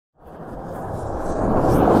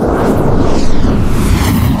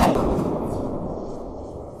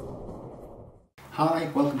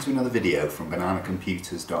to another video from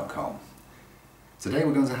bananacomputers.com. Today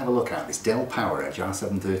we're going to have a look at this Dell PowerEdge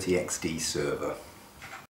R730XD server.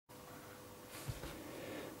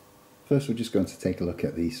 First we're just going to take a look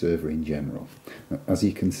at the server in general. As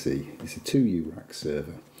you can see, it's a 2 Idrac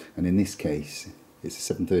server, and in this case it's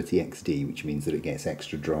a 730XD, which means that it gets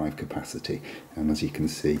extra drive capacity, and as you can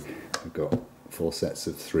see I've got 4 sets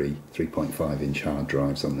of 3.5 inch hard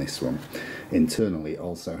drives on this one. Internally it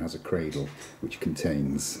also has a cradle which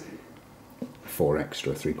contains 4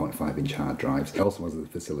 extra 3.5 inch hard drives. It also has the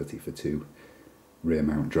facility for 2 rear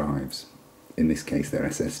mount drives. In this case they're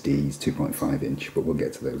SSDs, 2.5 inch, but we'll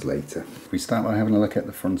get to those later. We start by having a look at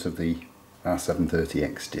the front of the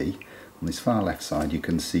R730XD. On this far left side you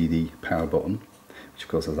can see the power button, which of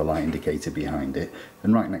course has a light indicator behind it,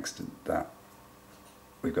 and right next to that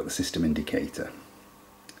we've got the system indicator.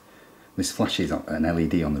 This flashes an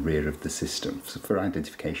LED on the rear of the system for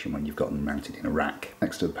identification when you've got them mounted in a rack.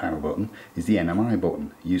 Next to the power button is the NMI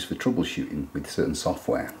button, used for troubleshooting with certain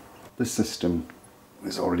software. This system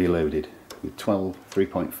is already loaded with 12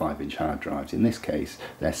 3.5 inch hard drives. In this case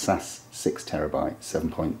they're SAS 6TB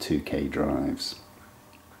 7.2K drives.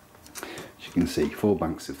 As you can see, 4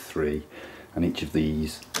 banks of 3, and each of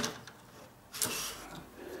these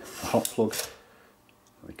a hot plug.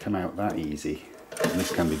 They come out that easy, and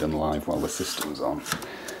this can be done live while the system's on.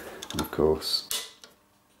 And of course,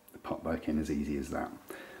 they pop back in as easy as that.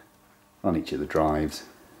 On each of the drives,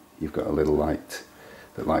 you've got a little light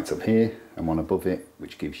that lights up here, and one above it,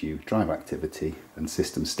 which gives you drive activity and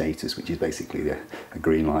system status, which is basically a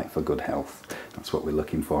green light for good health. That's what we're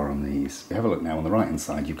looking for on these. If you have a look now on the right hand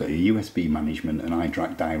side, you've got your USB management and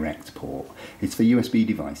Idrac Direct port. It's for USB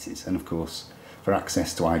devices, and of course, for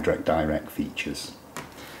access to Idrac Direct features.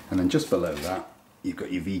 And then just below that you've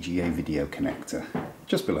got your VGA video connector.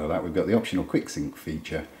 Just below that we've got the optional quick sync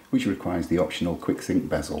feature, which requires the optional quick sync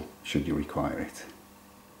bezel should you require it.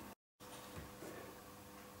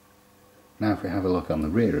 Now if we have a look on the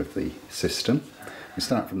rear of the system, we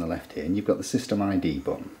start from the left here and you've got the system ID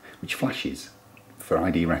button, which flashes for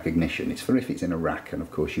ID recognition. It's for if it's in a rack, and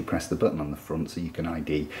of course you press the button on the front so you can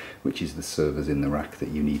ID which is the servers in the rack that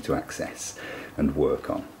you need to access and work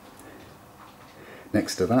on.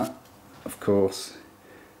 Next to that, of course,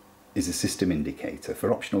 is a system indicator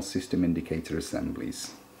for optional system indicator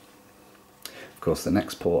assemblies. Of course, the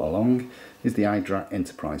next port along is the Idrac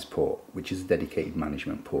Enterprise port, which is a dedicated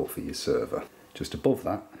management port for your server. Just above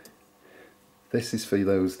that, this is for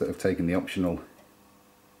those that have taken the optional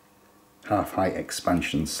half-height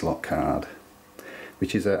expansion slot card,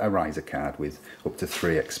 which is a riser card with up to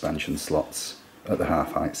 3 expansion slots at the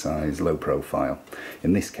half-height size, low profile.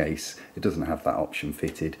 In this case it doesn't have that option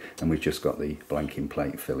fitted, and we've just got the blanking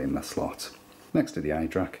plate fill in the slot. Next to the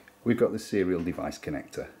Idrac we've got the serial device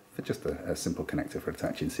connector, for just a simple connector for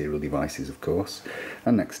attaching serial devices of course,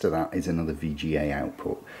 and next to that is another VGA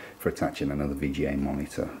output for attaching another VGA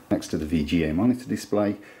monitor. Next to the VGA monitor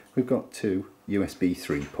display we've got 2 USB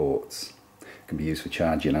 3 ports. It can be used for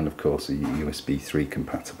charging, and of course are USB 3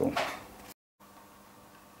 compatible.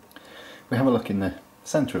 We have a look in the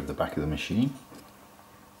centre of the back of the machine.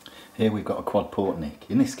 Here we've got a quad port NIC.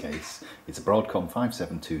 In this case it's a Broadcom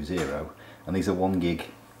 5720, and these are 1 gig.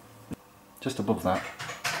 Just above that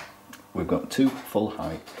we've got 2 full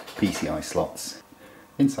height PCI slots.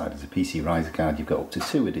 Inside is a PC riser card. You've got up to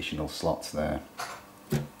 2 additional slots there,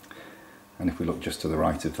 and if we look just to the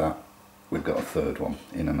right of that we've got a 3rd one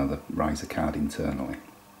in another riser card internally.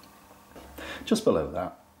 Just below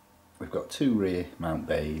that we've got 2 rear mount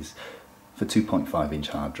bays for 2.5 inch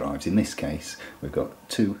hard drives. In this case we've got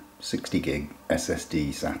 2 60 gig SSD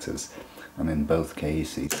SATAs, and in both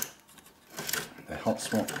cases they're hot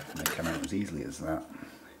swap and they come out as easily as that.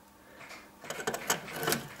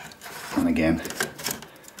 And again,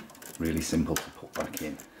 really simple to put back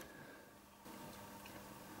in.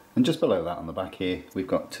 And just below that on the back here we've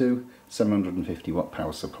got 2 750 watt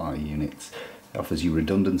power supply units. It offers you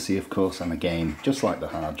redundancy of course, and again just like the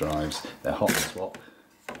hard drives they're hot swap.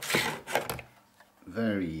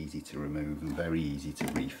 Very easy to remove and very easy to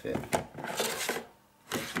refit.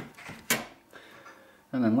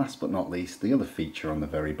 And then last but not least, the other feature on the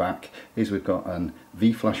very back is we've got an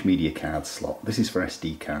V-Flash media card slot. This is for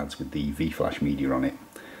SD cards with the V-Flash media on it.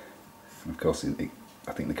 And of course I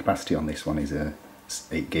think the capacity on this one is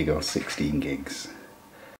 8 gig or 16 gigs.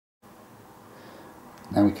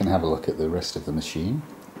 Now we can have a look at the rest of the machine.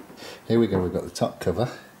 Here we go, we've got the top cover,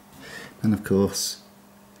 and of course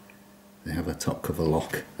they have a top cover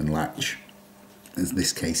lock and latch. In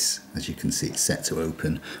this case, as you can see, it's set to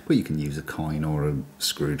open, but you can use a coin or a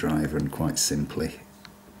screwdriver, and quite simply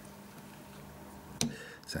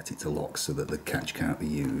set it to lock so that the catch can't be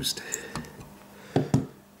used.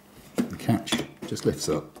 The catch just lifts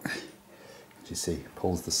up, as you see,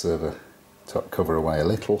 pulls the server top cover away a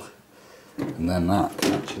little, and then that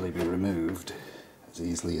can actually be removed as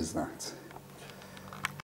easily as that.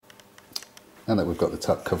 Now that we've got the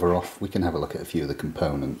top cover off, we can have a look at a few of the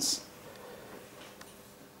components.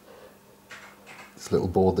 This little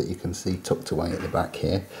board that you can see tucked away at the back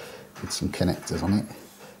here with some connectors on it,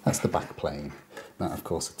 that's the back plane. That of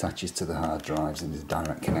course attaches to the hard drives and is a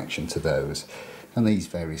direct connection to those, and these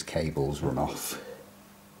various cables run off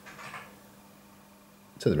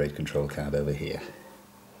to the RAID control card over here.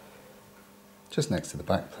 Just next to the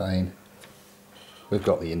back plane we've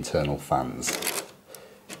got the internal fans.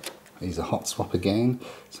 These are hot swap again,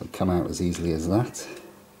 so come out as easily as that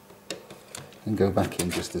and go back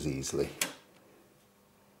in just as easily.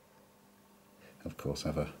 Of course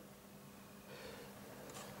have a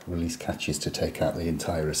release catches to take out the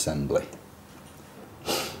entire assembly.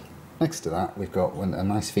 Next to that we've got a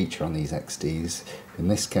nice feature on these XDs. In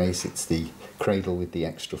this case it's the cradle with the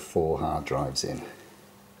extra 4 hard drives in.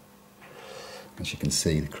 As you can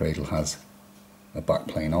see, the cradle has a back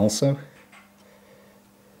plane also,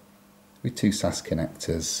 with 2 SAS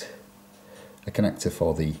connectors, a connector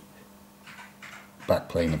for the back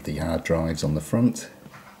plane of the hard drives on the front,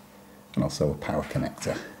 and also a power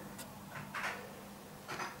connector.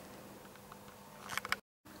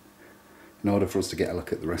 In order for us to get a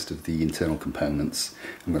look at the rest of the internal components,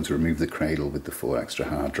 I'm going to remove the cradle with the 4 extra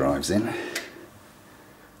hard drives in.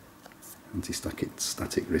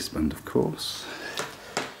 Anti-static wristband, of course.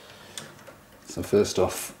 So first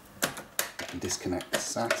off, I can disconnect the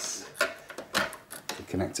SAS, the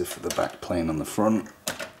connector for the back plane on the front,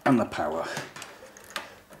 and the power.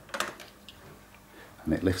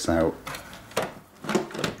 And it lifts out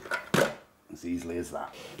as easily as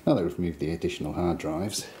that. Now that we've removed the additional hard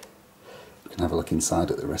drives, we can have a look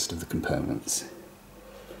inside at the rest of the components.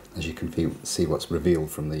 As you can see what's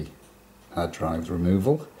revealed from the hard drive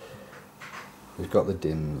removal, we've got the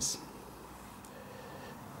DIMMs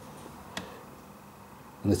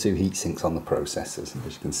and the 2 heat sinks on the processors.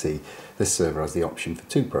 As you can see, this server has the option for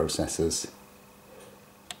 2 processors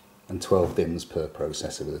and 12 DIMMs per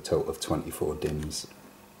processor with a total of 24 DIMMs.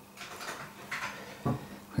 We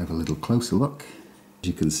have a little closer look. As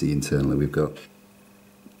you can see internally we've got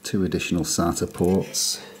 2 additional SATA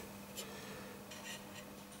ports.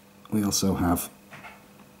 We also have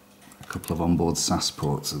a couple of onboard SAS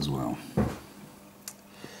ports as well.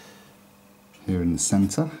 Here in the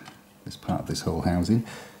centre, as part of this whole housing,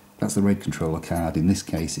 that's the RAID controller card. In this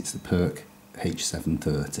case it's the PERC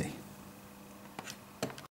H730.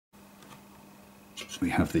 We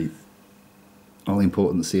have the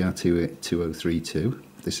all-important CR2032.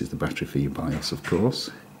 This is the battery for your BIOS, of course.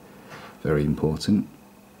 Very important.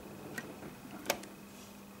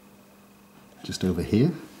 Just over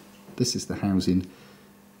here, this is the housing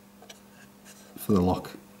for the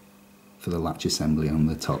lock for the latch assembly on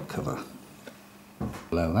the top cover.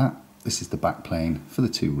 Below that, this is the back plane for the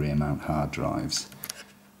 2 rear mount hard drives.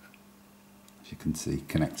 As you can see,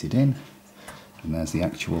 connected in, and there's the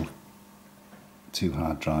actual 2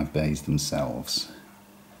 hard drive bays themselves.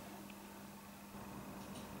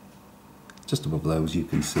 Just above those you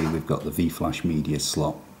can see we've got the V-Flash media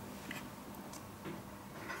slot.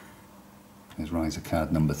 There's riser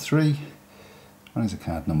card number 3, riser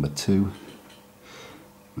card number 2.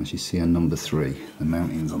 As you see on number 3, the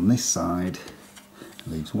mounting's on this side,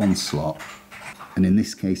 leaves 1 slot, and in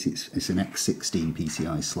this case it's an X16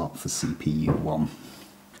 PCI slot for CPU 1.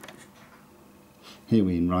 Here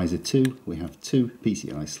in riser 2 we have 2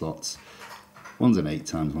 PCI slots, one's an 8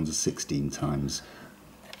 times, one's a 16 times.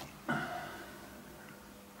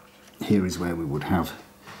 Here is where we would have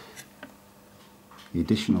the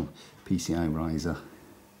additional PCI riser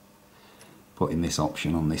put in this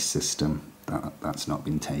option on this system. That's not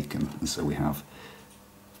been taken, and so we have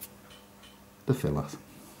the filler.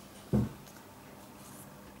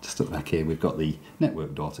 Just up back here we've got the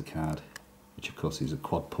network daughter card, which of course is a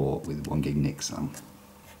quad port with 1 gig NICs on.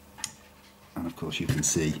 And of course you can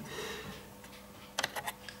see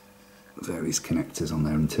various connectors on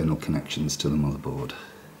their internal connections to the motherboard.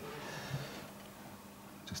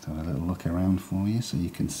 Just have a little look around for you so you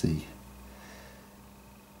can see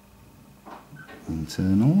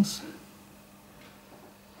internals.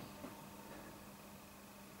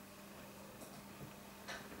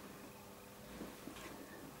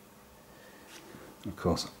 Of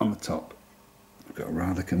course, on the top, we've got a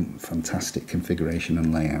rather fantastic configuration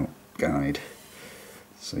and layout guide,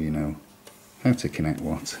 so you know how to connect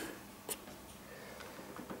what.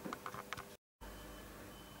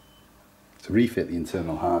 To refit the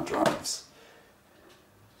internal hard drives,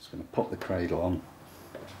 just going to pop the cradle on.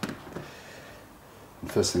 The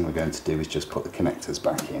first thing we're going to do is just put the connectors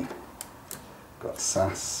back in. Got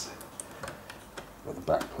SAS, got the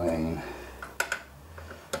back plane,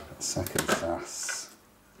 got the second SAS,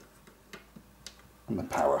 and the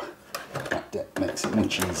power. That makes it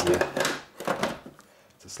much easier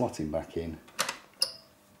to slot him back in,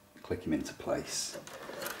 click him into place.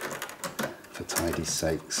 For tidy's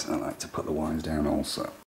sakes, I like to put the wires down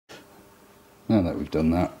also. Now that we've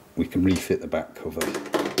done that, we can refit the back cover,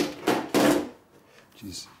 which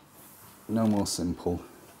is no more simple.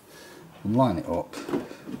 And line it up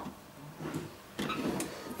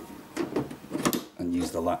and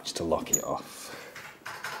use the latch to lock it off.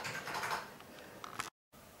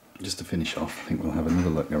 Just to finish off, I think we'll have another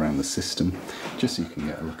look around the system, just so you can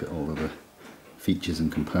get a look at all of the features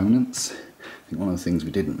and components. I think one of the things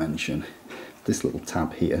we didn't mention, this little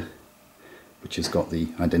tab here, which has got the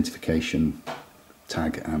identification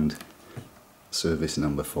tag and service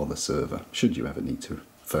number for the server, should you ever need to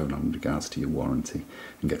phone on regards to your warranty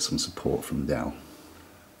and get some support from Dell.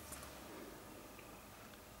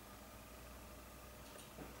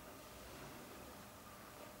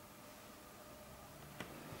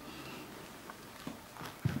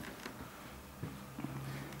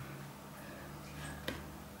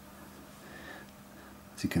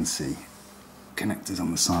 As you can see, connectors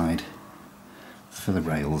on the side for the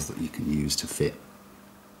rails that you can use to fit.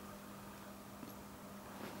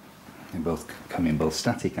 They both come in both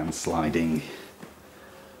static and sliding.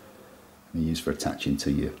 They're used for attaching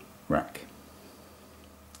to your rack.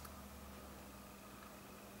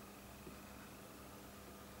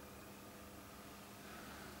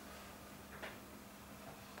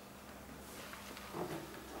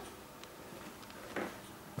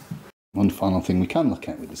 One final thing we can look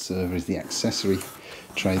at with the server is the accessory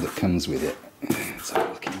tray that comes with it. Let's have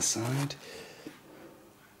a look inside.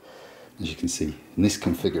 As you can see, in this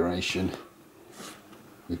configuration,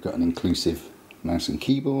 we've got an inclusive mouse and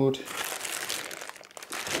keyboard.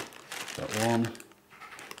 Got one,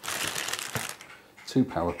 two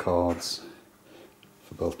power cords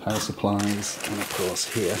for both power supplies, and of course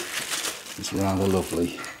here, this rather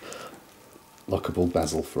lovely lockable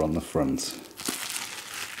bezel for on the front.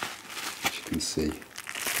 As you can see,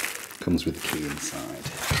 comes with the key inside.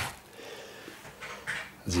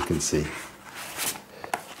 As you can see,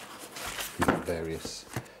 you've got various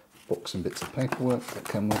books and bits of paperwork that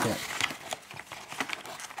come with it,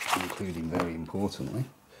 including, very importantly,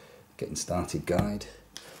 getting started guide,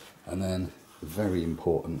 and then the very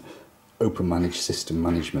important Open Managed System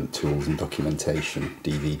Management Tools and Documentation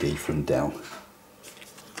DVD from Dell.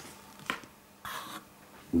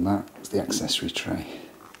 And that's the accessory tray.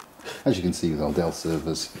 As you can see with our Dell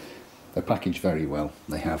servers, they're packaged very well.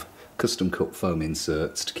 They have custom cut foam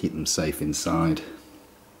inserts to keep them safe inside.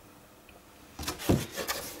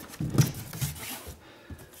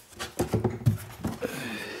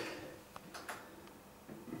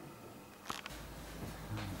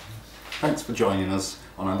 Thanks for joining us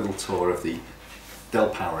on our little tour of the Dell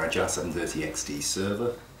PowerEdge R730XD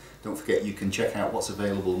server. Don't forget you can check out what's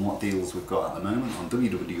available and what deals we've got at the moment on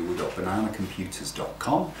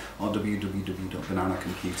www.bananacomputers.com or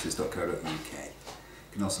www.bananacomputers.co.uk.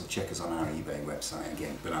 You can also check us on our eBay website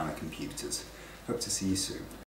again, Banana Computers. Hope to see you soon.